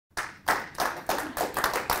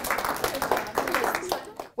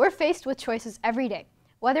faced with choices every day,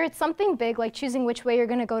 whether it's something big like choosing which way you're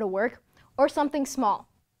going to go to work, or something small,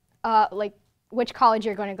 like which college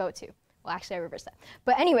you're going to go to. Well, actually, I reversed that.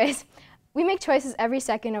 But anyways, we make choices every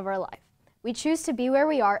second of our life. We choose to be where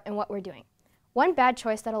we are and what we're doing. One bad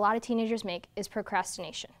choice that a lot of teenagers make is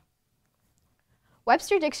procrastination.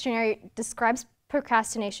 Webster Dictionary describes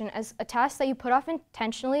procrastination as a task that you put off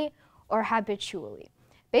intentionally or habitually.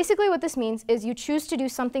 Basically what this means is you choose to do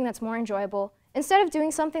something that's more enjoyable instead of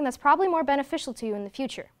doing something that's probably more beneficial to you in the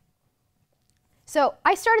future. So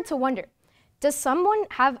I started to wonder, does someone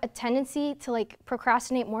have a tendency to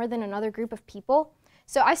procrastinate more than another group of people?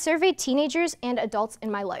 So I surveyed teenagers and adults in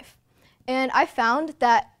my life, and I found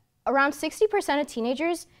that around 60% of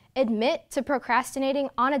teenagers admit to procrastinating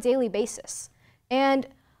on a daily basis. And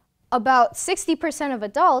about 60% of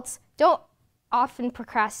adults don't often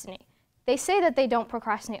procrastinate. They say that they don't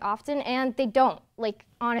procrastinate often, and they don't,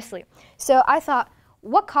 honestly. So I thought,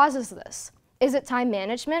 what causes this? Is it time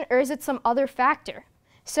management, or is it some other factor?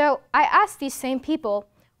 So I asked these same people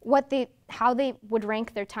how they would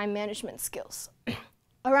rank their time management skills.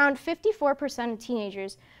 Around 54% of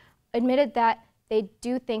teenagers admitted that they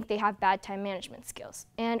do think they have bad time management skills.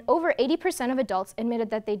 And over 80% of adults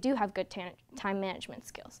admitted that they do have good time management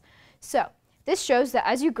skills. So this shows that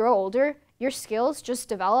as you grow older, your skills just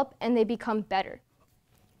develop and they become better.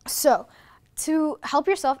 So to help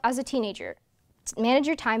yourself as a teenager manage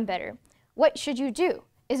your time better, what should you do?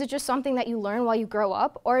 Is it just something that you learn while you grow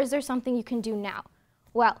up, or is there something you can do now?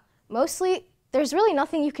 Well, mostly there's really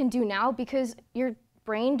nothing you can do now because your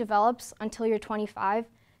brain develops until you're 25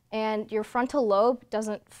 and your frontal lobe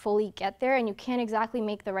doesn't fully get there and you can't exactly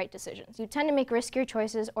make the right decisions. You tend to make riskier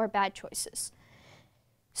choices or bad choices.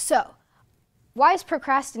 So, why is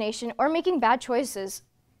procrastination or making bad choices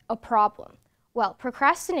a problem? Well,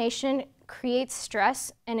 procrastination creates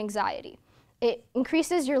stress and anxiety. It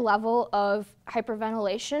increases your level of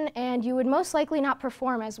hyperventilation, and you would most likely not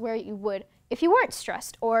perform as where you would if you weren't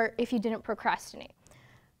stressed or if you didn't procrastinate.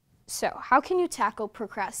 So, how can you tackle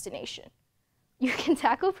procrastination? You can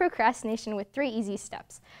tackle procrastination with 3 easy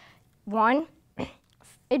steps. 1,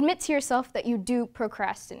 admit to yourself that you do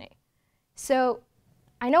procrastinate. So,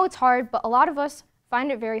 I know it's hard, but a lot of us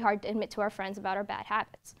find it very hard to admit to our friends about our bad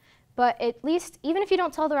habits. But at least, even if you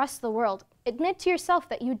don't tell the rest of the world, admit to yourself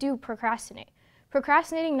that you do procrastinate.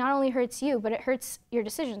 Procrastinating not only hurts you, but it hurts your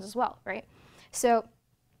decisions as well, right? So,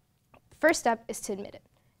 first step is to admit it.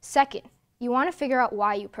 Second, you want to figure out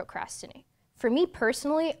why you procrastinate. For me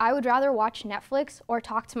personally, I would rather watch Netflix or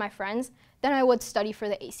talk to my friends than I would study for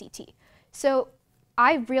the ACT. So,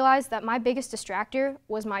 I realized that my biggest distractor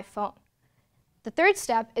was my phone. The third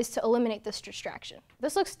step is to eliminate this distraction.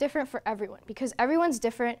 This looks different for everyone because everyone's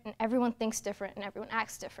different and everyone thinks different and everyone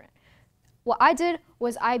acts different. What I did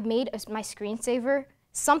was I made my screensaver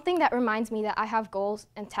something that reminds me that I have goals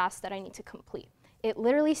and tasks that I need to complete. It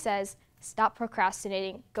literally says, stop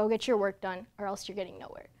procrastinating, go get your work done, or else you're getting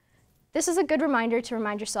nowhere. This is a good reminder to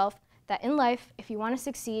remind yourself that in life, if you want to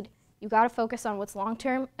succeed, you got to focus on what's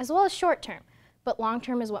long-term as well as short-term, but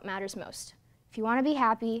long-term is what matters most. If you want to be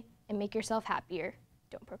happy and make yourself happier,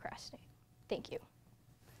 don't procrastinate. Thank you.